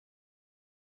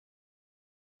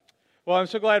Well, I'm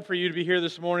so glad for you to be here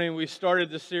this morning. We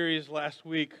started this series last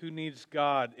week, Who Needs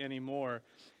God Anymore?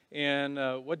 And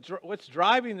what's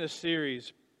driving this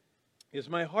series is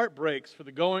my heart breaks for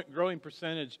the growing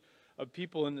percentage of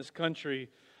people in this country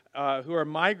who are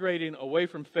migrating away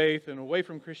from faith and away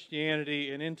from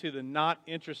Christianity and into the not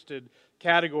interested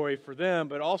category for them,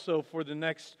 but also for the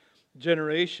next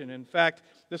generation. In fact,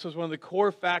 this was one of the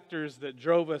core factors that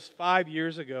drove us 5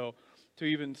 years ago to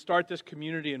even start this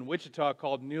community in Wichita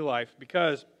called New Life,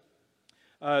 because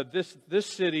this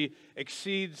city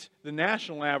exceeds the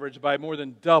national average by more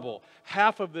than double.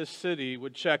 Half of this city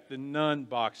would check the none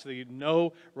box, the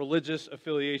no religious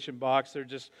affiliation box.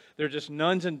 They're just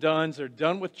nuns and dones. They're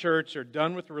done with church. They're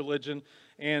done with religion.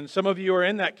 And some of you are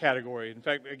in that category. In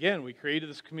fact, again, we created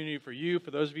this community for you, for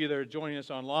those of you that are joining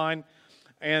us online.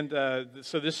 And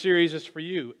so this series is for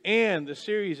you. And the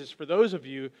series is for those of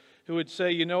you who would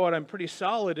say, you know what, I'm pretty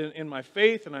solid in my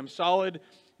faith, and I'm solid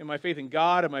in my faith in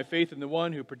God, and my faith in the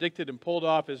one who predicted and pulled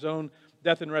off his own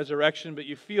death and resurrection, but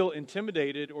you feel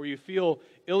intimidated or you feel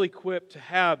ill-equipped to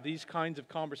have these kinds of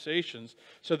conversations.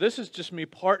 So this is just me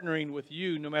partnering with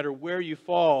you, no matter where you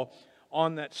fall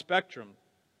on that spectrum,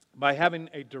 by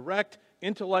having a direct,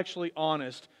 intellectually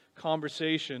honest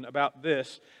conversation about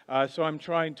this. So I'm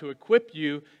trying to equip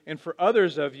you, and for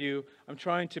others of you, I'm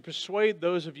trying to persuade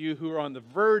those of you who are on the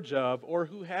verge of, or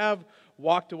who have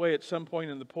walked away at some point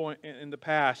in the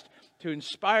past, to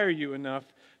inspire you enough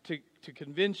to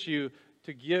convince you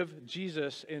to give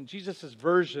Jesus and Jesus'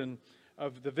 version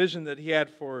of the vision that he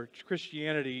had for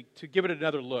Christianity, to give it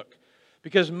another look.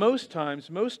 Because most times,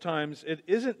 it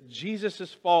isn't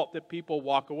Jesus' fault that people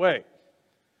walk away.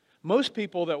 Most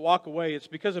people that walk away, it's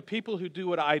because of people who do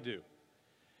what I do.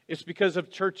 It's because of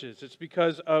churches. It's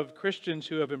because of Christians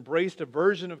who have embraced a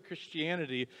version of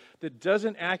Christianity that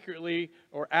doesn't accurately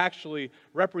or actually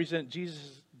represent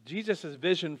Jesus'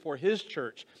 vision for his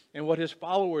church and what his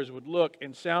followers would look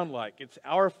and sound like. It's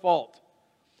our fault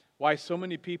why so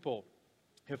many people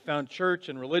have found church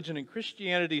and religion and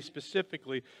Christianity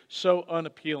specifically so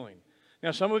unappealing. Now,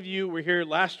 some of you were here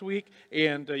last week,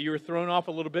 and you were thrown off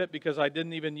a little bit because I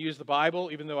didn't even use the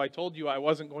Bible, even though I told you I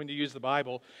wasn't going to use the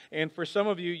Bible. And for some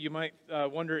of you, you might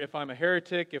wonder if I'm a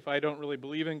heretic, if I don't really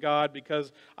believe in God,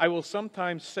 because I will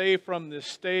sometimes say from this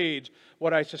stage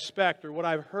what I suspect or what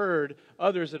I've heard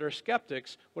others that are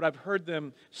skeptics, what I've heard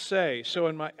them say. So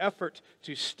in my effort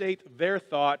to state their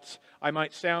thoughts, I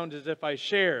might sound as if I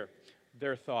share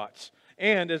their thoughts.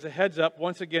 And as a heads up,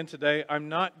 once again today, I'm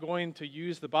not going to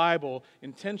use the Bible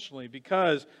intentionally,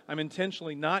 because I'm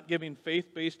intentionally not giving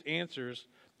faith-based answers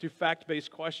to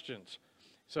fact-based questions.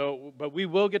 But we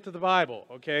will get to the Bible,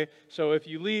 okay? So if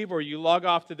you leave or you log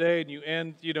off today and you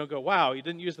end, go, wow, he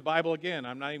didn't use the Bible again.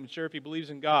 I'm not even sure if he believes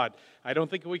in God. I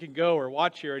don't think we can go or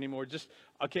watch here anymore.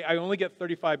 Okay, I only get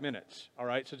 35 minutes, all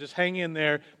right? So just hang in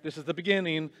there. This is the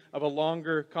beginning of a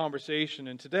longer conversation.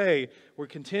 And today, we're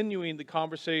continuing the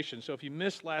conversation. So if you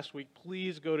missed last week,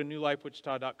 please go to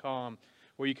newlifewichita.com,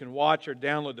 where you can watch or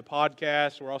download the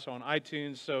podcast. We're also on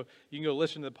iTunes, so you can go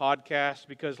listen to the podcast.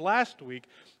 Because last week,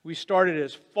 we started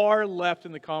as far left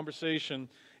in the conversation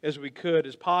as we could,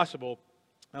 as possible.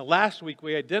 Now, last week,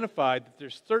 we identified that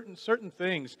there's certain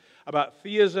things about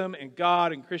theism and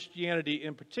God and Christianity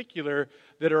in particular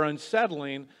that are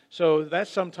unsettling. So that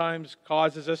sometimes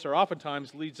causes us, or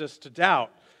oftentimes leads us to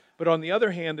doubt. But on the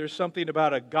other hand, there's something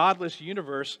about a godless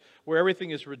universe where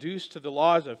everything is reduced to the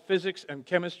laws of physics and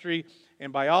chemistry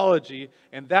and biology,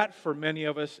 and that for many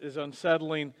of us is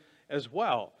unsettling as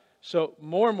well. So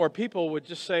more and more people would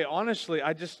just say, honestly,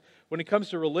 when it comes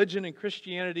to religion and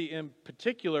Christianity in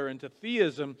particular, and to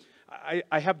theism,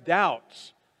 I have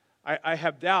doubts. I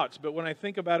have doubts. But when I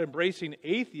think about embracing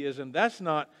atheism, that's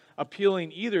not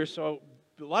appealing either. So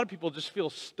a lot of people just feel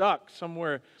stuck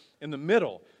somewhere in the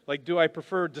middle. Like, do I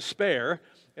prefer despair,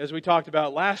 as we talked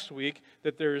about last week,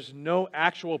 that there's no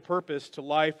actual purpose to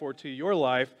life or to your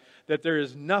life, that there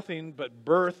is nothing but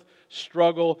birth,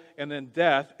 struggle, and then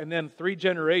death, and then 3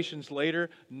 generations later,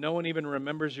 no one even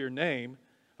remembers your name,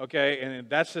 okay, and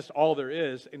that's just all there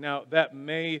is. And now, that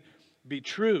may be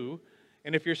true,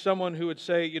 and if you're someone who would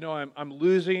say, I'm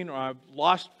losing, or I've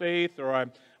lost faith, or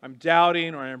I'm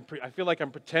doubting, or I feel like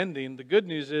I'm pretending, the good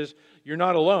news is you're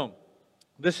not alone.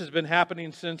 This has been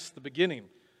happening since the beginning.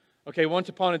 Okay, once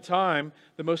upon a time,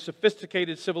 the most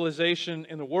sophisticated civilization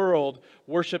in the world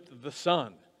worshipped the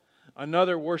sun.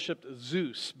 Another worshipped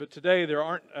Zeus, but today there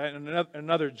aren't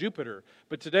another Jupiter.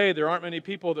 But today there aren't many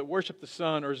people that worship the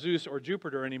sun or Zeus or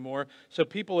Jupiter anymore. So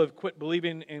people have quit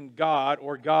believing in God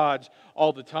or gods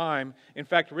all the time. In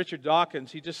fact, Richard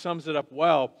Dawkins, he just sums it up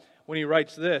well when he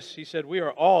writes this. He said, "We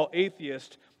are all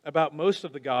atheists about most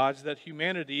of the gods that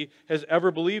humanity has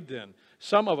ever believed in.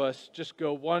 Some of us just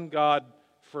go one God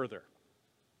further.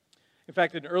 In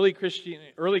fact, early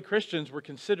Christians were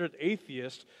considered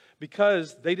atheists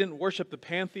because they didn't worship the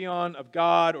pantheon of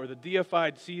God or the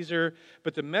deified Caesar.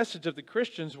 But the message of the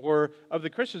Christians was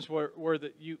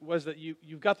that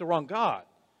you've got the wrong God.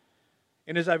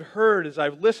 And as I've heard, as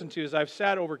I've listened to, as I've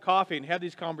sat over coffee and had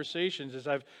these conversations, as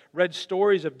I've read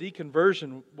stories of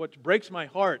deconversion, what breaks my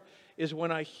heart is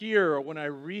when I hear or when I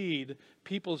read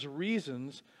people's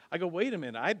reasons, I go, wait a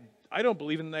minute, I don't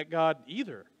believe in that God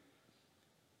either.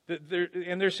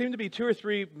 There seem to be two or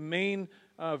three main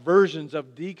versions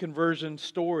of deconversion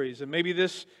stories, and maybe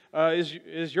this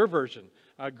is your version.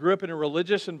 Grew up in a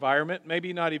religious environment,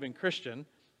 maybe not even Christian,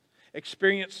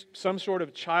 experienced some sort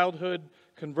of childhood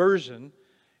conversion,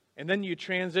 and then you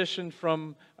transition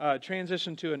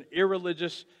to an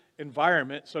irreligious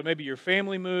environment. So maybe your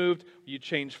family moved, you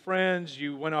changed friends,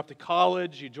 you went off to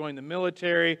college, you joined the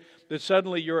military. Then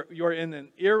suddenly you're in an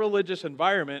irreligious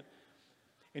environment,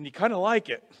 and you kind of like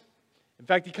it. In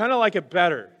fact, you kind of like it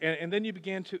better. And then you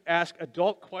began to ask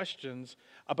adult questions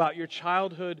about your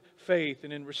childhood faith,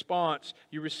 and in response,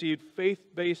 you received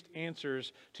faith-based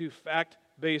answers to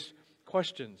fact-based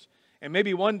questions. And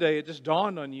maybe one day it just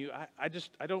dawned on you,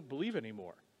 I don't believe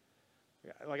anymore.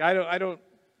 Like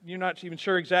you're not even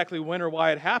sure exactly when or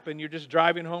why it happened. You're just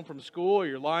driving home from school, or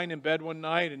you're lying in bed one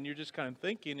night and you're just kind of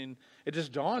thinking, and it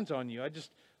just dawns on you,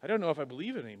 I don't know if I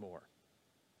believe it anymore.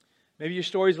 Maybe your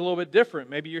story's a little bit different.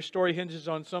 Maybe your story hinges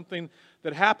on something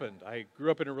that happened. I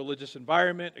grew up in a religious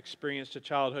environment, experienced a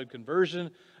childhood conversion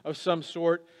of some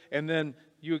sort, and then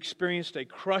you experienced a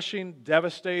crushing,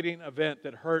 devastating event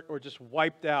that hurt or just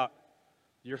wiped out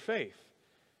your faith.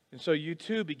 And so you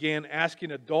too began asking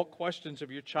adult questions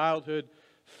of your childhood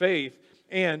faith,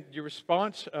 and your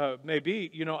response may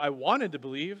be, I wanted to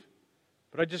believe,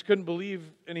 but I just couldn't believe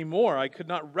anymore. I could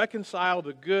not reconcile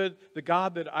the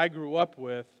God that I grew up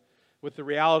with the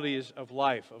realities of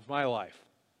life, of my life.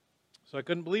 So I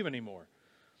couldn't believe anymore.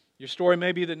 Your story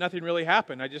may be that nothing really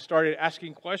happened. I just started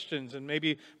asking questions, and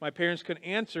maybe my parents couldn't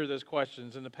answer those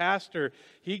questions. And the pastor,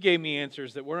 he gave me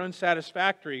answers that were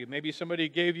unsatisfactory. Maybe somebody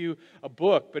gave you a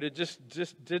book, but it just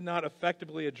did not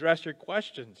effectively address your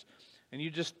questions. And you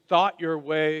just thought your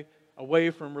way away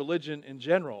from religion in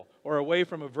general, or away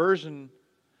from a version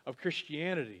of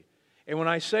Christianity. And when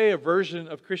I say a version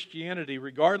of Christianity,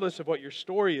 regardless of what your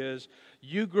story is,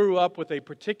 you grew up with a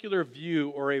particular view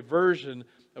or a version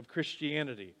of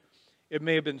Christianity. It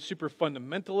may have been super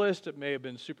fundamentalist, it may have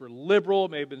been super liberal,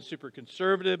 it may have been super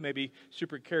conservative, maybe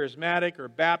super charismatic or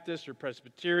Baptist or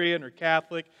Presbyterian or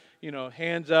Catholic.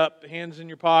 Hands up, hands in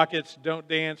your pockets, don't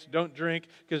dance, don't drink,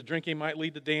 because drinking might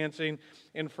lead to dancing.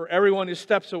 And for everyone who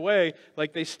steps away,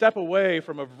 like they step away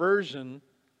from a version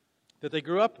that they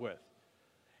grew up with.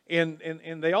 And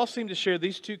they all seem to share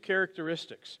these two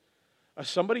characteristics.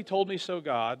 Somebody told me so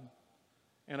God,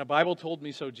 and a Bible told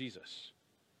me so Jesus.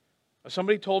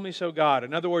 Somebody told me so God.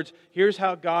 In other words, here's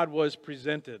how God was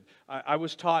presented. I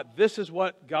was taught this is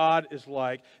what God is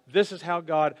like. This is how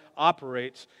God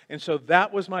operates. And so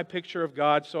that was my picture of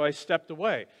God, so I stepped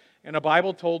away. And a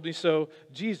Bible told me so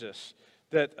Jesus.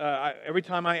 That every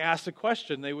time I asked a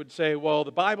question, they would say, well,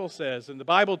 the Bible says, and the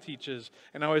Bible teaches.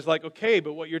 And I was like, okay,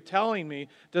 but what you're telling me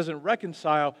doesn't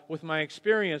reconcile with my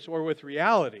experience or with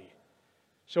reality.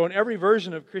 So in every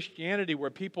version of Christianity where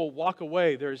people walk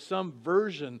away, there is some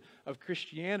version of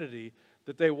Christianity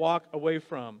that they walk away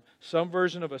from. Some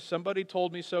version of a somebody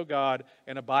told me so God,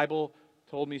 and a Bible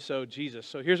told me so Jesus.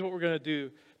 So here's what we're going to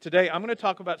do today. I'm going to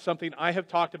talk about something I have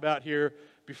talked about here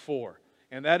before.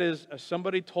 And that is a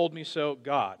somebody told me so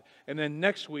God. And then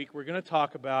next week we're going to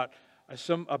talk about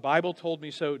a Bible told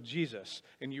me so Jesus.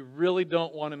 And you really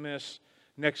don't want to miss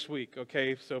next week,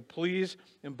 okay? So please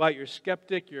invite your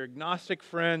skeptic, your agnostic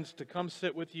friends to come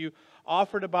sit with you.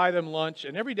 Offer to buy them lunch.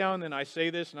 And every now and then I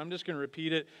say this, and I'm just going to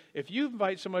repeat it. If you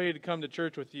invite somebody to come to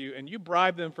church with you and you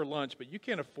bribe them for lunch, but you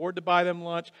can't afford to buy them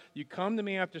lunch, you come to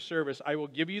me after service. I will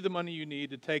give you the money you need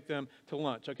to take them to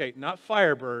lunch. Okay, not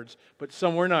Firebirds, but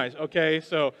somewhere nice. Okay,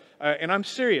 so, and I'm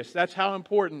serious. That's how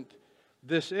important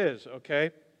this is, okay?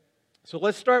 So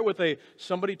let's start with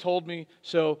somebody told me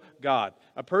so God.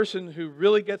 A person who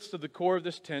really gets to the core of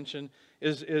this tension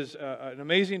is an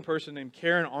amazing person named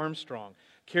Karen Armstrong.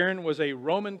 Karen was a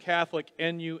Roman Catholic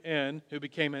N-U-N who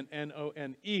became an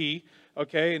N-O-N-E,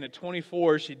 okay, and at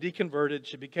 24 she deconverted,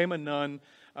 she became a nun,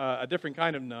 a different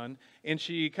kind of nun, and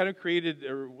she kind of created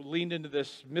or leaned into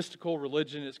this mystical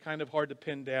religion. It's kind of hard to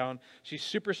pin down. She's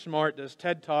super smart, does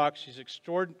TED Talks, she's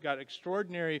got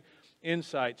extraordinary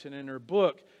insights, and in her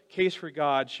book, Case for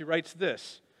God, she writes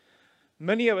this: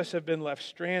 Many of us have been left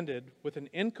stranded with an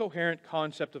incoherent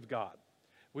concept of God.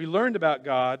 We learned about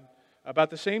God about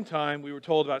the same time we were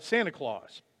told about Santa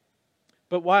Claus.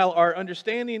 But while our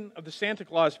understanding of the Santa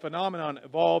Claus phenomenon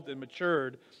evolved and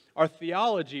matured, our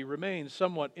theology remains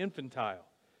somewhat infantile.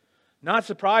 Not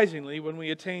surprisingly, when we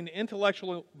attained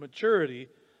intellectual maturity,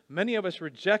 many of us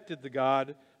rejected the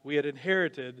God we had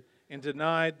inherited and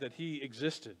denied that He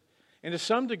existed. And to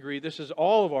some degree, this is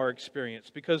all of our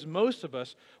experience, because most of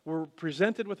us were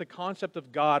presented with a concept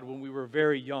of God when we were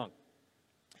very young.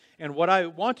 And what I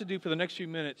want to do for the next few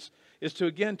minutes is to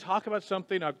again talk about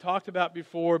something I've talked about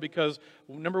before, because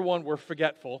number one, we're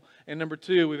forgetful, and number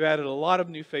two, we've added a lot of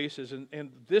new faces,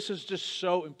 and this is just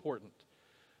so important.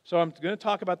 So I'm going to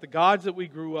talk about the gods that we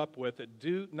grew up with that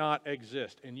do not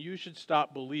exist, and you should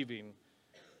stop believing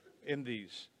in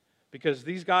these, because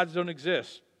these gods don't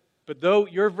exist. But though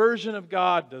your version of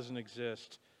God doesn't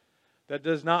exist, that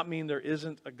does not mean there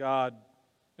isn't a God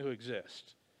who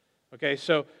exists. Okay,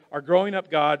 so our growing up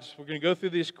gods, we're going to go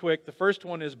through these quick. The first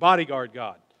one is bodyguard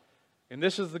God. And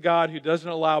this is the God who doesn't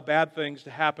allow bad things to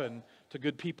happen to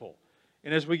good people.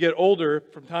 And as we get older,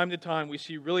 from time to time, we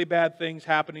see really bad things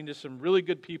happening to some really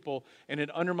good people, and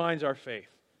it undermines our faith.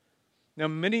 Now,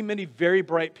 many, many very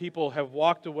bright people have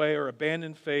walked away or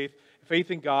abandoned faith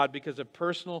in God because of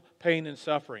personal pain and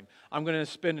suffering. I'm going to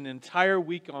spend an entire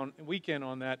weekend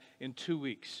on that in 2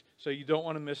 weeks, so you don't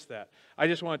want to miss that. I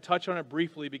just want to touch on it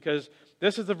briefly because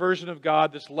this is the version of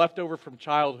God that's left over from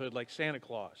childhood, like Santa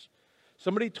Claus.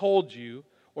 Somebody told you,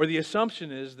 or the assumption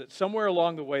is that somewhere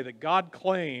along the way that God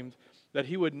claimed that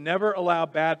He would never allow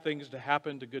bad things to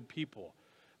happen to good people.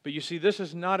 But you see, this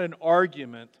is not an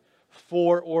argument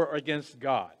for or against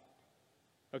God.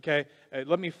 Okay?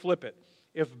 Let me flip it.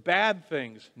 If bad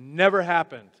things never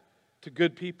happened to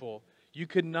good people, you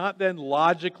could not then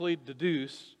logically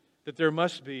deduce that there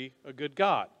must be a good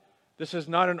God. This is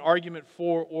not an argument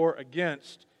for or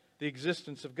against the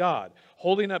existence of God.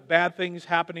 Holding up bad things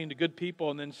happening to good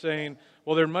people and then saying,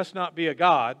 well, there must not be a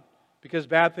God because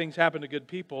bad things happen to good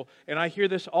people. And I hear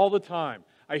this all the time.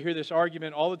 I hear this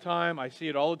argument all the time. I see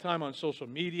it all the time on social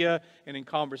media and in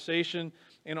conversation.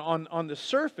 And on the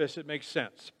surface, it makes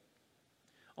sense.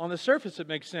 On the surface, it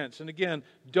makes sense. And again,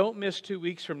 don't miss 2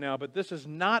 weeks from now, but this is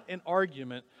not an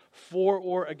argument for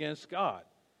or against God.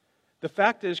 The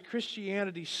fact is,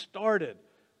 Christianity started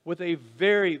with a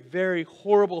very, very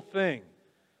horrible thing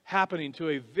happening to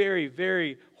a very,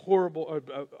 very horrible,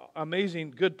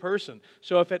 amazing, good person.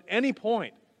 So if at any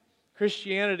point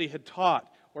Christianity had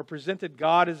taught or presented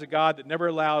God as a God that never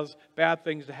allows bad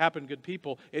things to happen to good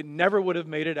people, it never would have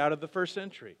made it out of the first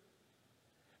century.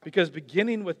 Because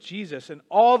beginning with Jesus and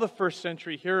all the first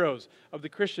century heroes of the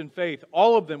Christian faith,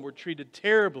 all of them were treated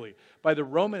terribly by the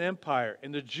Roman Empire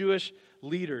and the Jewish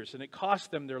leaders, and it cost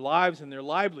them their lives and their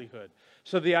livelihood.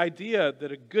 So the idea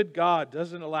that a good God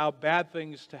doesn't allow bad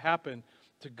things to happen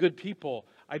to good people,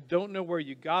 I don't know where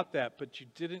you got that, but you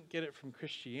didn't get it from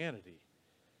Christianity.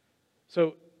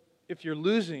 So if you're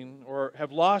losing or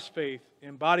have lost faith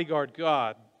in bodyguard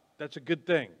God, that's a good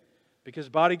thing, because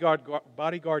bodyguard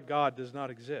God does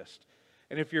not exist.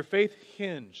 And if your faith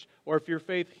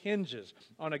hinges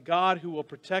on a God who will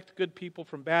protect good people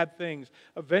from bad things,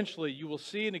 eventually you will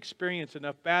see and experience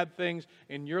enough bad things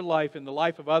in your life and the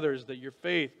life of others that your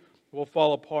faith will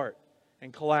fall apart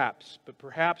and collapse. But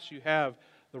perhaps you have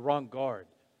the wrong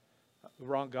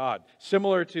God.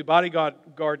 Similar to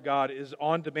bodyguard God is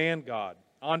on-demand God.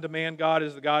 On-demand God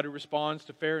is the God who responds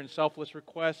to fair and selfless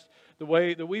requests the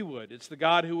way that we would. It's the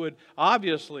God who would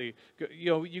obviously,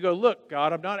 you go, look,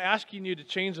 God, I'm not asking you to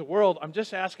change the world. I'm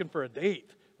just asking for a date,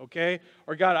 okay?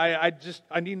 Or God,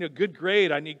 I need a good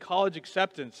grade. I need college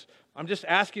acceptance. I'm just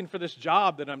asking for this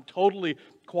job that I'm totally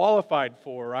qualified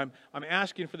for. I'm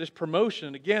asking for this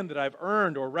promotion, again, that I've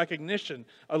earned, or recognition,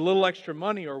 a little extra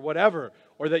money or whatever,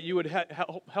 or that you would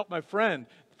help my friend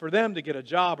for them to get a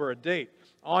job or a date.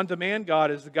 On-demand God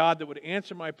is the God that would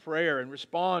answer my prayer and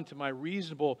respond to my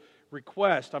reasonable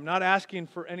request. I'm not asking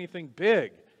for anything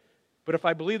big. But if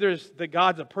I believe that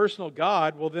God's a personal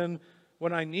God, well then,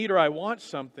 when I need or I want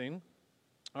something,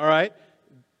 all right,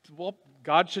 well,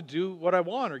 God should do what I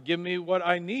want or give me what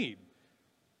I need.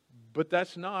 But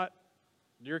that's not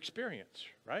your experience,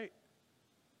 right?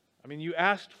 I mean, you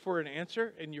asked for an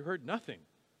answer and you heard nothing.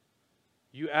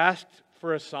 You asked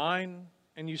for a sign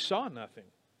and you saw nothing.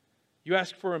 You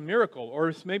asked for a miracle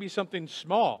or maybe something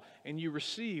small and you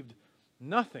received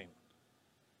nothing.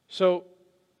 So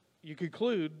you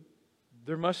conclude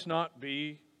there must not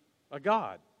be a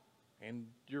God. And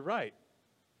you're right.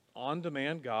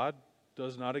 On-demand God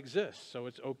does not exist. So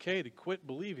it's okay to quit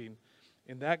believing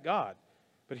in that God.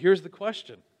 But here's the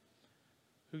question.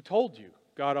 Who told you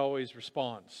God always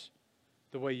responds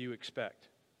the way you expect?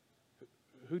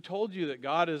 Who told you that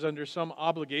God is under some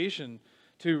obligation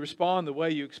to respond the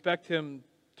way you expect Him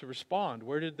to respond?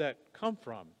 Where did that come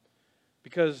from?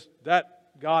 Because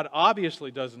that God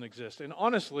obviously doesn't exist. And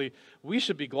honestly, we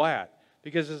should be glad.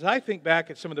 Because as I think back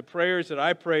at some of the prayers that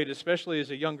I prayed, especially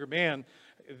as a younger man,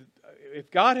 if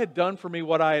God had done for me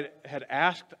what I had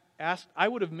asked, I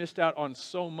would have missed out on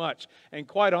so much. And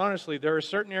quite honestly, there are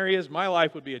certain areas my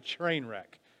life would be a train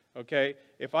wreck. Okay?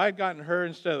 If I had gotten her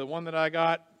instead of the one that I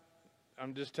got,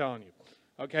 I'm just telling you.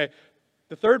 Okay?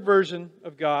 The third version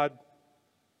of God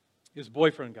is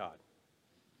boyfriend God.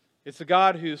 It's the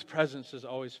God whose presence is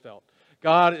always felt.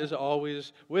 God is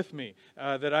always with me,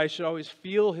 that I should always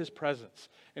feel His presence.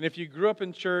 And if you grew up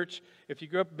in church, if you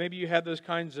grew up, maybe you had those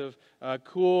kinds of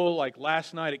cool, like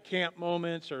last night at camp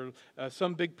moments or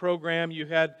some big program, you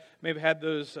had maybe had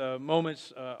those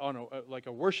moments on like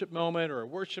a worship moment or a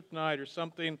worship night or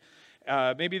something.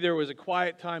 Maybe there was a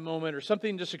quiet time moment or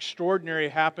something just extraordinary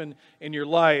happened in your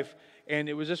life, and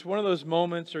it was just one of those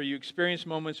moments, or you experienced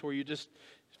moments where you just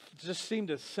seem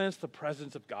to sense the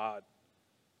presence of God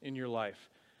in your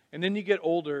life. And then you get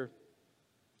older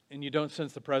and you don't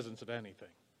sense the presence of anything.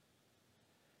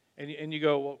 And you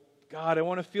go, well, God, I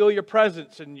want to feel your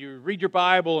presence. And you read your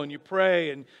Bible and you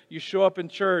pray and you show up in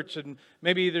church. And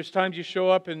maybe there's times you show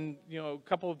up and, a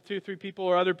couple of 2 or 3 people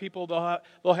or other people,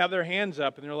 they'll have their hands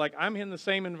up. And they're like, I'm in the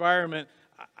same environment.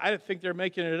 I think they're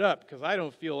making it up because I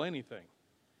don't feel anything.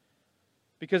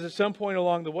 Because at some point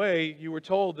along the way, you were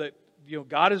told that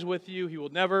God is with you. He will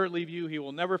never leave you. He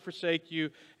will never forsake you.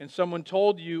 And someone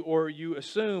told you, or you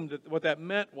assumed that what that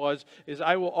meant is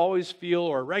I will always feel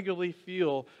or regularly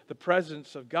feel the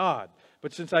presence of God.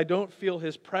 But since I don't feel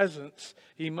His presence,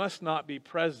 He must not be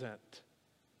present.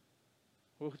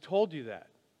 Well, who told you that?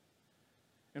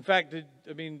 In fact,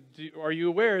 are you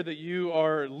aware that you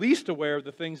are least aware of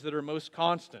the things that are most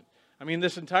constant?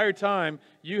 This entire time,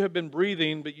 you have been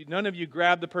breathing, but none of you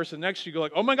grab the person next to you and go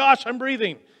like, oh my gosh, I'm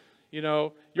breathing.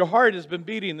 Your heart has been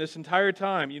beating this entire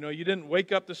time. You didn't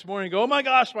wake up this morning and go, oh my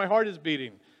gosh, my heart is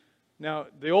beating. Now,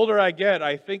 the older I get,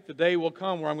 I think the day will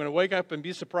come where I'm going to wake up and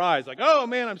be surprised. Like, oh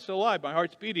man, I'm still alive. My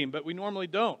heart's beating. But we normally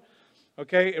don't.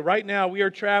 Okay? Right now, we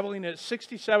are traveling at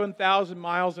 67,000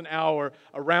 miles an hour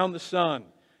around the sun.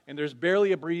 And there's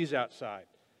barely a breeze outside.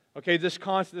 Okay, this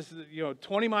is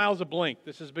 20 miles a blink.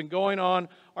 This has been going on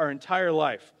our entire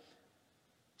life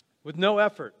with no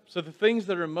effort. So the things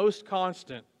that are most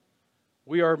constant,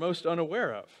 we are most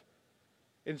unaware of.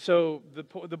 And so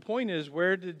the point is,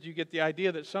 where did you get the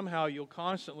idea that somehow you'll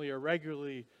constantly or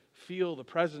regularly feel the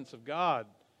presence of God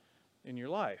in your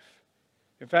life?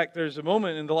 In fact, there's a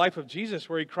moment in the life of Jesus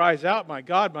where He cries out, my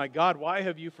God, why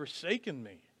have you forsaken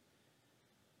me?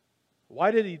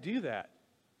 Why did He do that?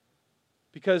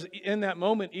 Because in that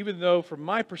moment, even though from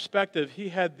my perspective, He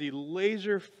had the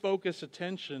laser focus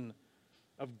attention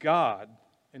of God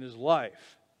in His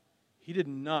life, He did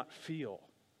not feel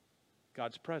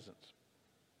God's presence.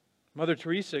 Mother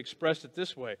Teresa expressed it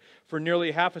this way. For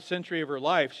nearly half a century of her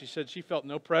life, she said she felt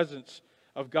no presence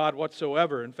of God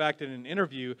whatsoever. In fact, in an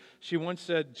interview, she once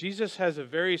said, Jesus has a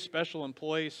very special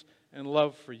place and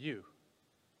love for you.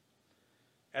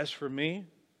 As for me,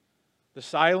 the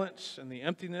silence and the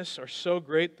emptiness are so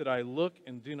great that I look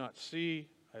and do not see,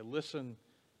 I listen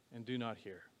and do not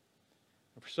hear.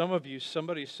 And for some of you,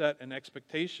 somebody set an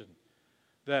expectation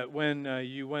that when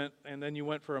you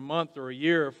went for a month or a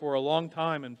year or for a long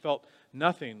time and felt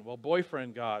nothing. Well,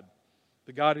 boyfriend God,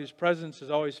 the God whose presence is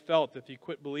always felt, if you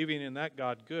quit believing in that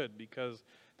God, good, because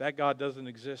that God doesn't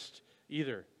exist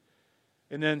either.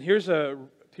 And then here's the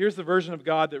version of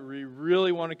God that we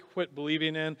really want to quit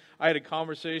believing in. I had a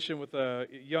conversation with a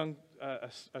young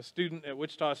a student at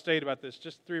Wichita State about this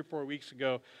just 3 or 4 weeks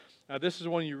ago. This is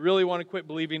one you really want to quit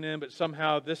believing in, but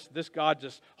somehow this God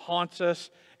just haunts us,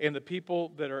 and the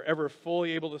people that are ever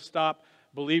fully able to stop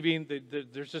believing,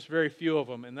 there's just very few of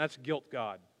them, and that's guilt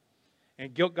God.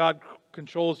 And guilt God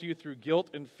controls you through guilt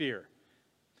and fear.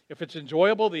 If it's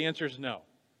enjoyable, the answer is no.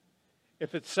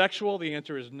 If it's sexual, the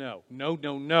answer is no. No,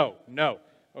 no, no, no.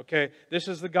 Okay? This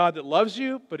is the God that loves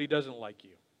you, but He doesn't like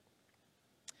you.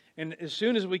 And as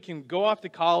soon as we can go off to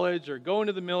college or go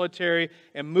into the military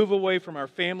and move away from our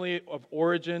family of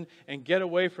origin and get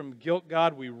away from guilt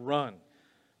God, we run.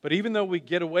 But even though we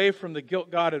get away from the guilt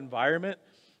God environment,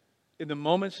 in the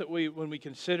moments that when we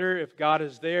consider if God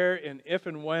is there and if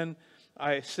and when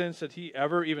I sense that He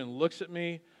ever even looks at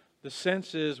me, the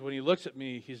sense is when He looks at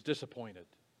me, He's disappointed.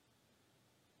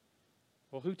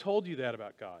 Well, who told you that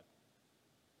about God?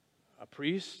 A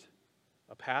priest?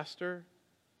 A pastor?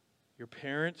 Your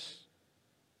parents?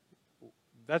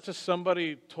 That's a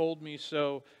somebody told me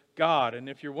so God. And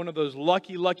if you're one of those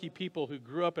lucky, lucky people who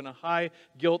grew up in a high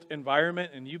guilt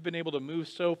environment and you've been able to move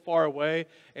so far away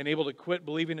and able to quit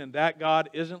believing in that God,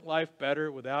 isn't life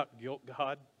better without guilt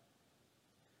God?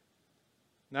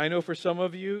 Now, I know for some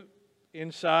of you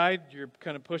inside, you're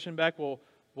kind of pushing back, well,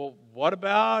 what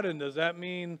about? And does that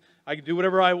mean I can do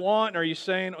whatever I want? And are you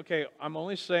saying, okay, I'm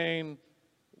only saying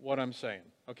what I'm saying.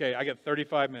 Okay, I got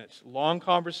 35 minutes. Long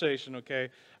conversation, okay?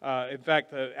 In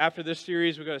fact, after this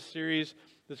series, we've got a series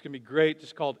that's going to be great.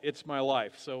 It's called It's My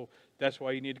Life. So that's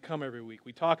why you need to come every week.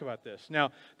 We talk about this.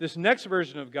 Now, this next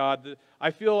version of God,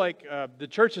 I feel like the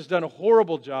church has done a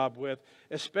horrible job with,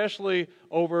 especially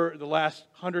over the last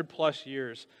 100+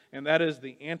 years, and that is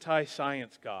the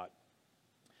anti-science God.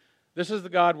 This is the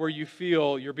God where you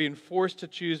feel you're being forced to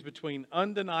choose between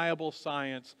undeniable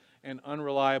science and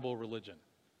unreliable religion.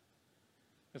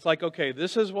 It's like, okay,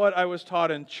 this is what I was taught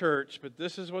in church, but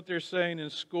this is what they're saying in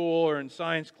school or in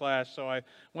science class. So I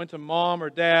went to mom or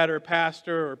dad or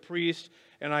pastor or priest,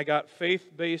 and I got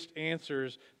faith-based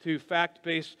answers to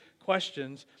fact-based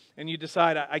questions. And you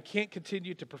decide, I can't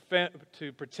continue to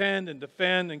pretend and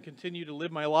defend and continue to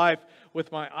live my life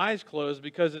with my eyes closed,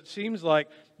 because it seems like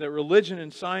that religion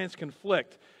and science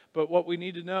conflict. But what we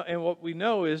need to know, and what we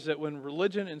know, is that when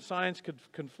religion and science could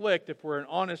conflict, if we're an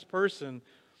honest person,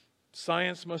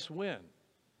 science must win.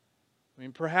 I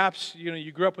mean, perhaps, you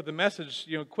grew up with the message,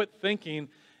 quit thinking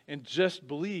and just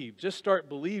believe. Just start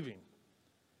believing.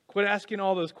 Quit asking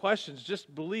all those questions.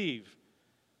 Just believe.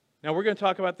 Now, we're going to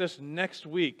talk about this next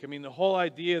week. I mean, the whole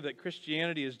idea that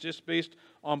Christianity is just based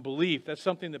on belief, that's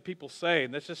something that people say,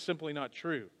 and that's just simply not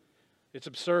true. It's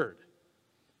absurd.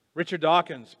 Richard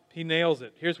Dawkins, he nails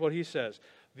it. Here's what he says.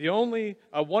 The only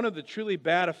one of the truly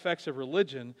bad effects of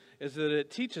religion is that it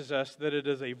teaches us that it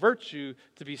is a virtue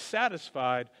to be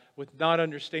satisfied with not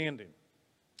understanding.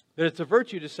 That it's a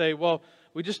virtue to say, well,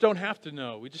 we just don't have to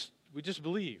know. We just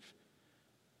believe.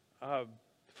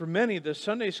 For many, the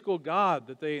Sunday school God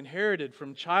that they inherited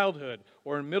from childhood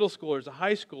or in middle school or as a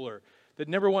high schooler that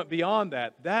never went beyond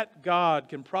that God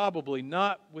can probably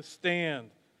not withstand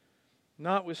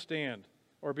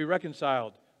or be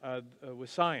reconciled with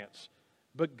science.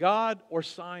 But God or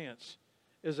science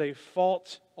is a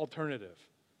false alternative.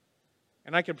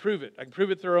 And I can prove it. I can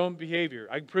prove it through our own behavior.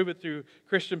 I can prove it through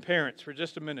Christian parents for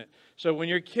just a minute. So when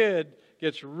your kid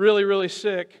gets really, really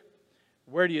sick,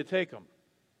 where do you take them?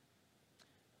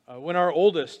 When our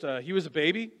oldest, he was a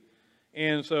baby,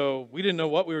 and so we didn't know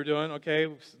what we were doing.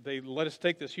 Okay, they let us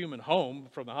take this human home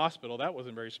from the hospital. That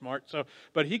wasn't very smart.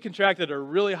 But he contracted a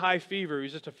really high fever. He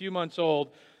was just a few months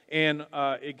old. And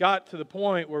it got to the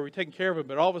point where we were taking care of him,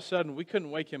 but all of a sudden we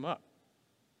couldn't wake him up.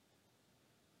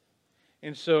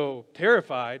 And so,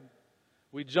 terrified,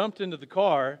 we jumped into the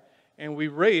car and we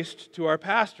raced to our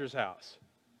pastor's house.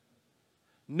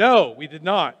 No, we did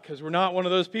not, because we're not one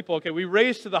of those people. Okay, we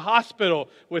raced to the hospital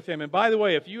with him. And by the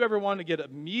way, if you ever want to get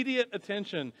immediate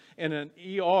attention in an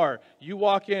ER, you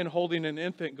walk in holding an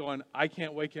infant going, I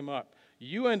can't wake him up.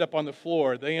 You end up on the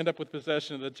floor. They end up with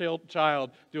possession of the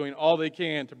child, doing all they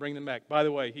can to bring them back. By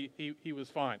the way, he was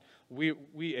fine. We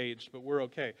aged, but we're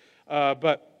okay.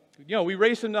 We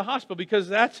race him to the hospital because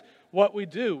that's what we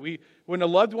do. When a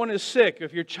loved one is sick,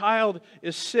 if your child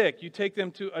is sick, you take them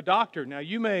to a doctor. Now,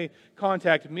 you may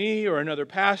contact me or another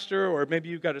pastor, or maybe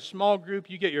you've got a small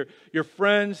group. You get your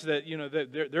friends that,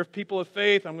 they're people of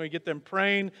faith. I'm going to get them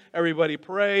praying. Everybody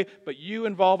pray. But you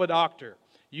involve a doctor.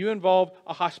 You involve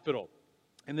a hospital.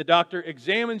 And the doctor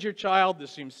examines your child.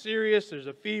 This seems serious. There's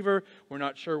a fever. We're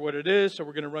not sure what it is, so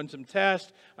we're going to run some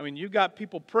tests. I mean, you've got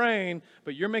people praying,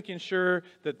 but you're making sure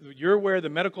that you're where the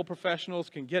medical professionals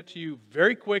can get to you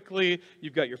very quickly.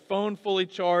 You've got your phone fully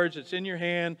charged. It's in your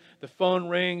hand. The phone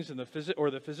rings, and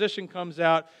the physician comes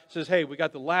out, says, hey, we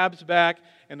got the labs back.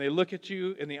 And they look at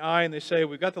you in the eye, and they say,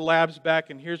 we've got the labs back,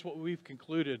 and here's what we've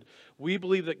concluded. We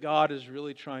believe that God is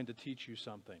really trying to teach you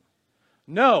something.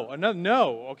 No.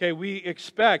 Okay, we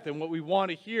expect, and what we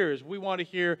want to hear is we want to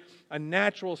hear a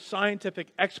natural scientific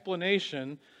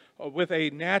explanation with a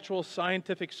natural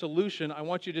scientific solution. I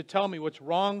want you to tell me what's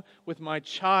wrong with my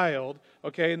child,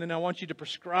 okay, and then I want you to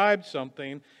prescribe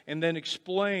something and then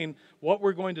explain what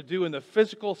we're going to do in the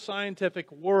physical scientific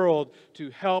world to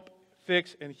help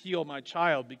fix and heal my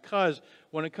child. Because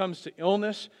when it comes to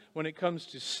illness, when it comes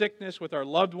to sickness with our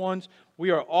loved ones,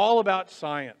 we are all about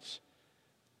science.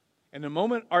 And the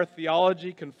moment our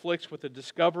theology conflicts with the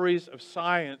discoveries of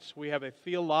science, we have a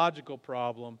theological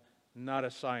problem, not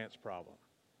a science problem.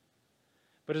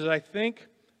 But as I think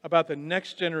about the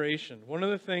next generation, one of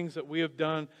the things that we have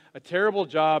done a terrible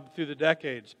job through the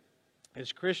decades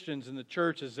as Christians in the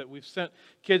church is that we've sent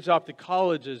kids off to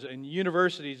colleges and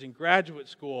universities and graduate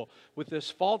school with this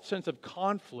false sense of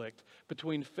conflict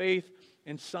between faith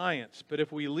and science. But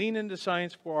if we lean into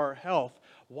science for our health,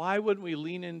 why wouldn't we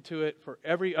lean into it for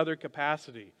every other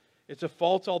capacity? It's a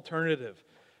false alternative.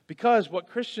 Because what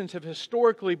Christians have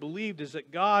historically believed is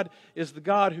that God is the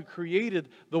God who created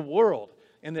the world,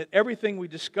 and that everything we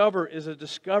discover is a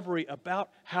discovery about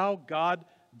how God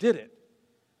did it.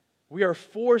 We are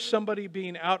for somebody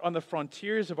being out on the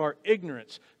frontiers of our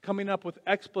ignorance, coming up with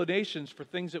explanations for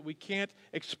things that we can't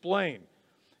explain.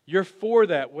 You're for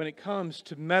that when it comes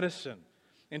to medicine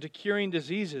and to curing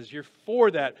diseases. You're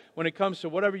for that when it comes to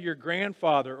whatever your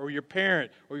grandfather or your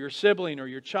parent or your sibling or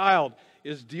your child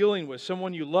is dealing with,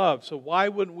 someone you love. So why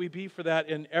wouldn't we be for that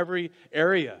in every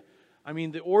area? I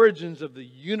mean, the origins of the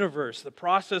universe, the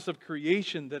process of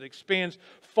creation that expands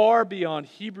far beyond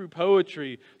Hebrew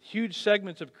poetry, huge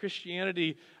segments of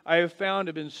Christianity I have found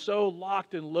have been so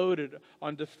locked and loaded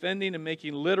on defending and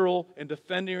making literal and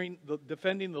defending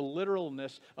the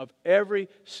literalness of every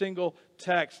single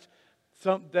text.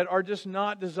 Some that are just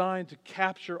not designed to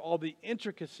capture all the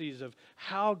intricacies of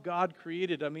how God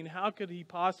created. I mean, how could He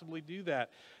possibly do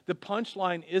that? The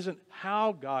punchline isn't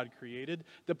how God created.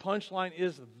 The punchline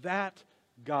is that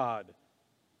God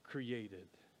created.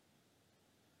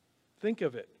 Think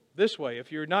of it this way.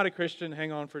 If you're not a Christian,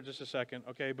 hang on for just a second,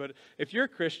 okay? But if you're a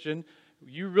Christian,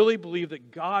 you really believe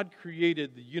that God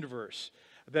created the universe,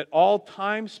 that all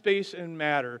time, space, and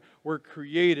matter were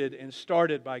created and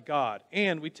started by God.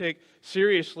 And we take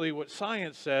seriously what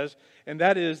science says, and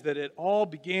that is that it all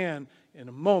began in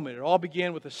a moment. It all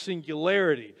began with a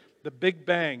singularity, the Big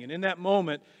Bang. And in that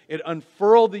moment, it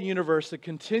unfurled the universe that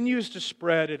continues to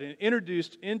spread it and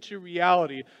introduced into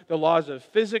reality the laws of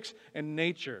physics and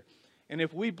nature. And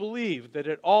if we believe that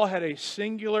it all had a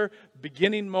singular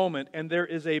beginning moment, and there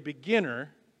is a beginner,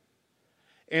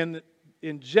 and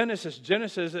in Genesis,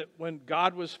 that when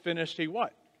God was finished, He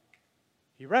what?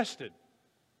 He rested.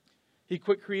 He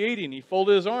quit creating. He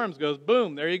folded His arms, goes,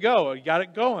 boom, there you go. You got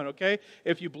it going, okay?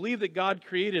 If you believe that God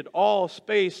created all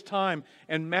space, time,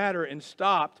 and matter and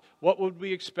stopped, what would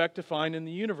we expect to find in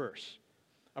the universe?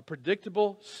 A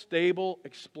predictable, stable,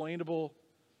 explainable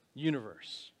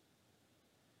universe.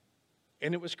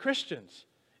 And it was Christians.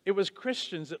 It was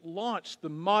Christians that launched the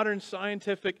modern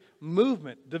scientific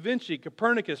movement. Da Vinci,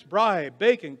 Copernicus, Brahe,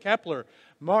 Bacon, Kepler,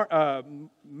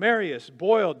 Marius,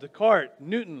 Boyle, Descartes,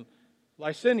 Newton,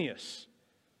 Licinius.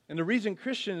 And the reason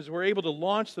Christians were able to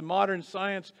launch the modern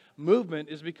science movement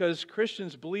is because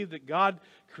Christians believed that God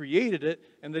created it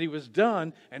and that He was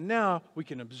done, and now we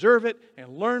can observe it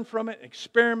and learn from it,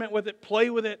 experiment with it,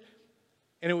 play with it,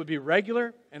 and it would be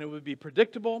regular and it would be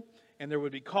predictable. And there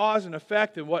would be cause and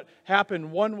effect, and what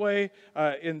happened one way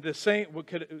in this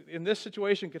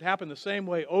situation could happen the same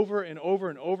way over and over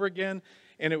and over again,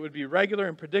 and it would be regular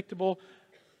and predictable.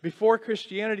 Before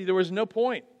Christianity, there was no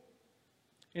point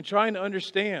in trying to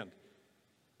understand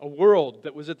a world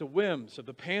that was at the whims of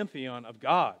the pantheon of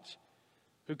gods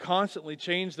who constantly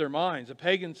changed their minds, a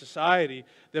pagan society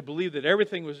that believed that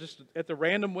everything was just at the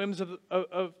random whims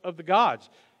of the gods.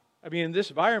 I mean, in this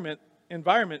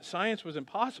environment, science was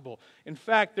impossible. In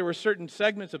fact, there were certain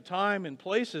segments of time and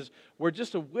places where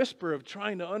just a whisper of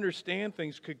trying to understand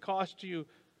things could cost you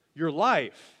your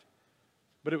life.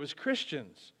 But it was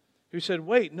Christians who said,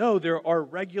 wait, no, there are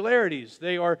regularities.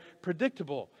 They are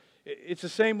predictable. It's the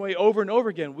same way over and over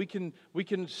again. We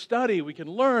can study, we can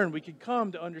learn, we can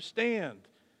come to understand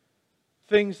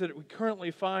things that we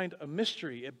currently find a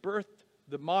mystery. It birthed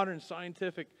the modern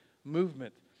scientific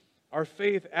movement. Our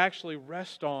faith actually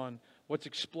rests on what's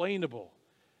explainable,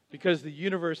 because the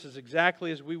universe is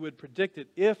exactly as we would predict it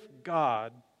if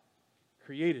God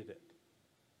created it,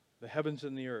 the heavens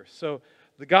and the earth. So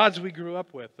the gods we grew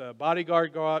up with,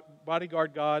 bodyguard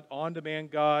God,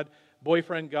 on-demand God,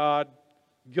 boyfriend God,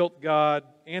 guilt God,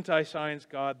 anti-science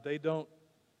God, they don't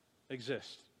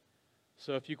exist.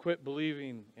 So if you quit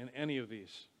believing in any of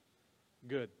these,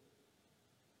 good.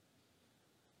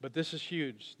 But this is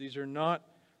huge. These are not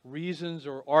reasons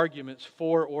or arguments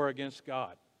for or against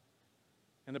God.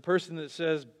 And the person that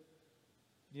says,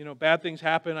 bad things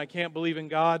happen, I can't believe in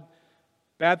God,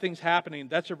 bad things happening,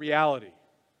 that's a reality.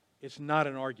 It's not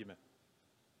an argument.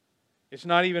 It's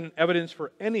not even evidence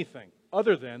for anything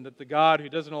other than that the God who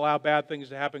doesn't allow bad things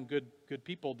to happen, good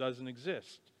people, doesn't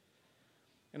exist.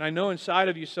 And I know inside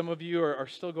of you, some of you are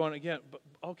still going, again,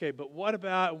 but what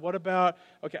about,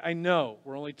 okay, I know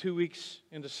we're only 2 weeks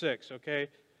into 6, okay?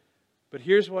 But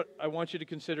here's what I want you to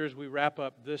consider as we wrap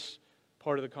up this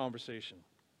part of the conversation.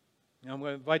 Now I'm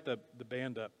going to invite the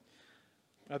band up.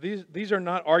 Now these are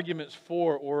not arguments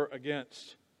for or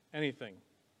against anything.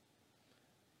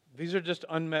 These are just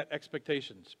unmet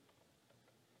expectations.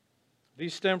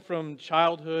 These stem from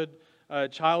childhood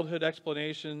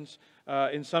explanations,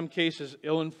 in some cases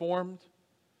ill-informed,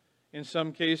 in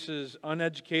some cases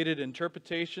uneducated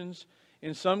interpretations,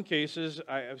 in some cases,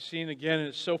 I've seen again, and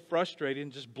it's so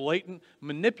frustrating, just blatant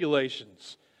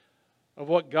manipulations of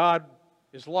what God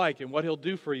is like and what He'll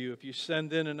do for you if you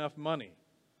send in enough money.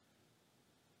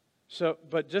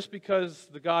 But just because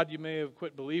the God you may have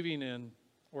quit believing in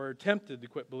or attempted to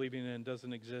quit believing in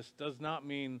doesn't exist, does not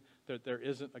mean that there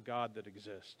isn't a God that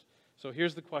exists. So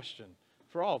here's the question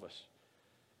for all of us.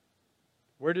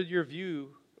 Where did your view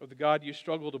of the God you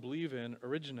struggle to believe in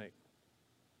originate?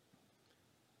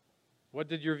 What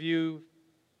did your view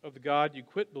of the God you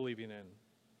quit believing in,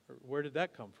 or where did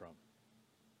that come from?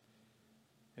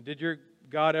 And did your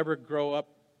God ever grow up,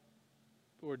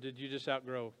 or did you just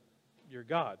outgrow your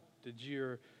God? Do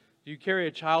you carry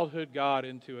a childhood God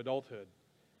into adulthood?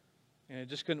 And it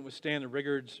just couldn't withstand the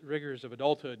rigors of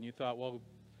adulthood, and you thought, well,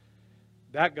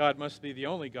 that God must be the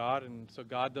only God, and so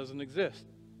God doesn't exist.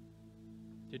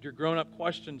 Did your grown-up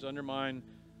questions undermine,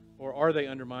 or are they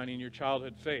undermining your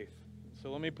childhood faith?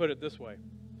 So let me put it this way.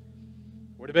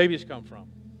 Where do babies come from?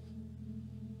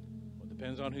 Well, it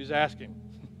depends on who's asking.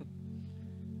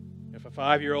 If a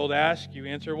 5-year-old asks, you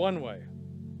answer one way.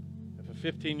 If a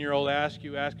 15-year-old asks,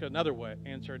 you answer another way,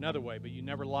 but you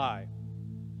never lie.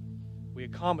 We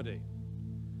accommodate.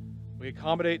 We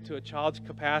accommodate to a child's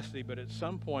capacity, but at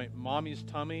some point, mommy's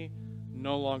tummy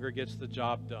no longer gets the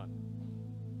job done.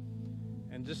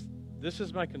 And this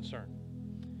is my concern,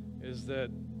 is that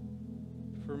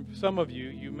for some of you,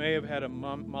 you may have had a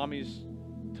mommy's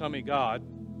tummy God,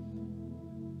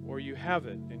 or you have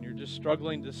it, and you're just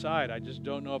struggling to decide, I just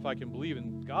don't know if I can believe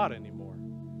in God anymore.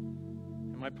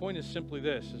 And my point is simply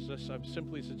this, I'm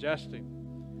simply suggesting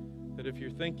that if you're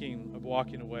thinking of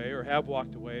walking away or have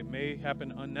walked away, it may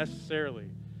happen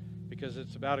unnecessarily because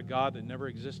it's about a God that never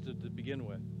existed to begin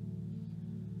with.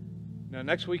 Now,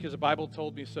 next week is a Bible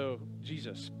told me so,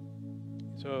 Jesus.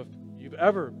 So if you've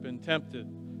ever been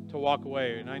tempted to walk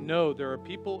away, and I know there are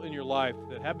people in your life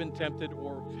that have been tempted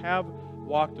or have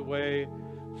walked away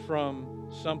from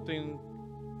something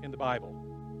in the Bible,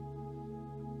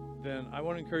 then I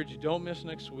want to encourage you, don't miss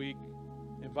next week.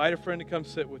 Invite a friend to come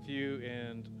sit with you,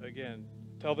 and again,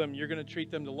 tell them you're going to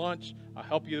treat them to lunch. I'll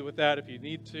help you with that if you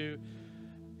need to.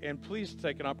 And please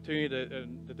take an opportunity to,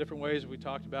 the different ways we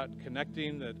talked about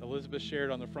connecting that Elizabeth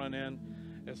shared on the front end,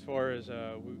 as far as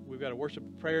we've got a worship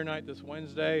prayer night this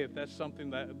Wednesday. If that's something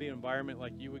that would be an environment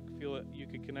like you would feel that you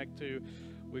could connect to.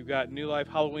 We've got New Life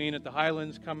Halloween at the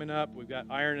Highlands coming up. We've got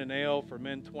Iron and Ale for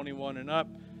men 21 and up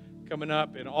coming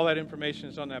up, and all that information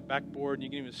is on that backboard, and you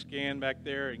can even scan back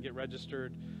there and get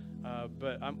registered.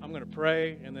 But I'm going to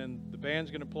pray, and then the band's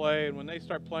going to play, and when they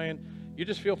start playing, you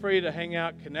just feel free to hang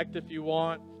out, connect if you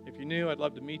want. If you're new, I'd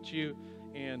love to meet you,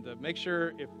 and make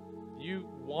sure if you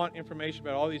want information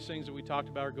about all these things that we talked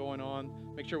about are going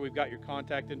on, make sure we've got your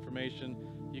contact information.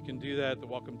 You can do that at the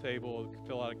welcome table,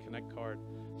 fill out a Connect card.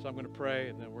 So I'm going to pray,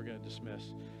 and then we're going to dismiss.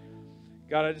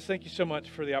 God, I just thank you so much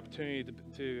for the opportunity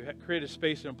to create a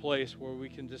space and a place where we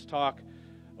can just talk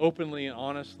openly and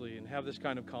honestly and have this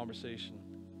kind of conversation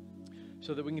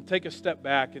so that we can take a step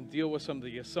back and deal with some of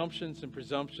the assumptions and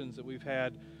presumptions that we've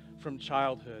had from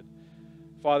childhood.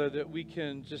 Father, that we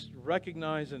can just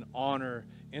recognize and honor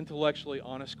intellectually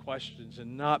honest questions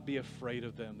and not be afraid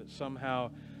of them, that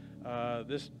somehow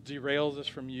this derails us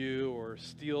from you or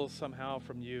steals somehow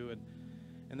from you,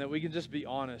 and that we can just be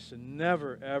honest and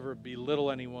never, ever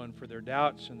belittle anyone for their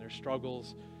doubts and their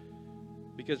struggles.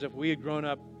 Because if we had grown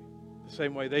up the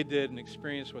same way they did and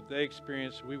experienced what they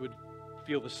experienced, we would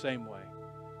feel the same way.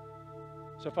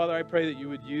 So, Father, I pray that you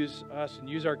would use us and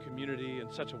use our community in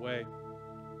such a way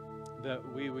that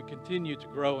we would continue to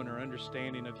grow in our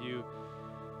understanding of you.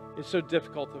 It's so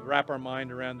difficult to wrap our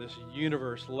mind around this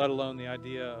universe, let alone the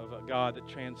idea of a God that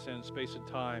transcends space and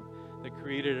time, that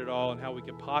created it all, and how we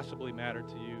could possibly matter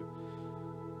to you.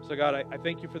 So God, I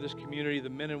thank you for this community, the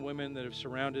men and women that have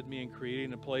surrounded me in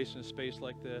creating a place and a space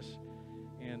like this,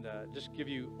 and just give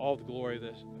you all the glory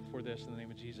for this in the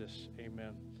name of Jesus.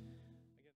 Amen.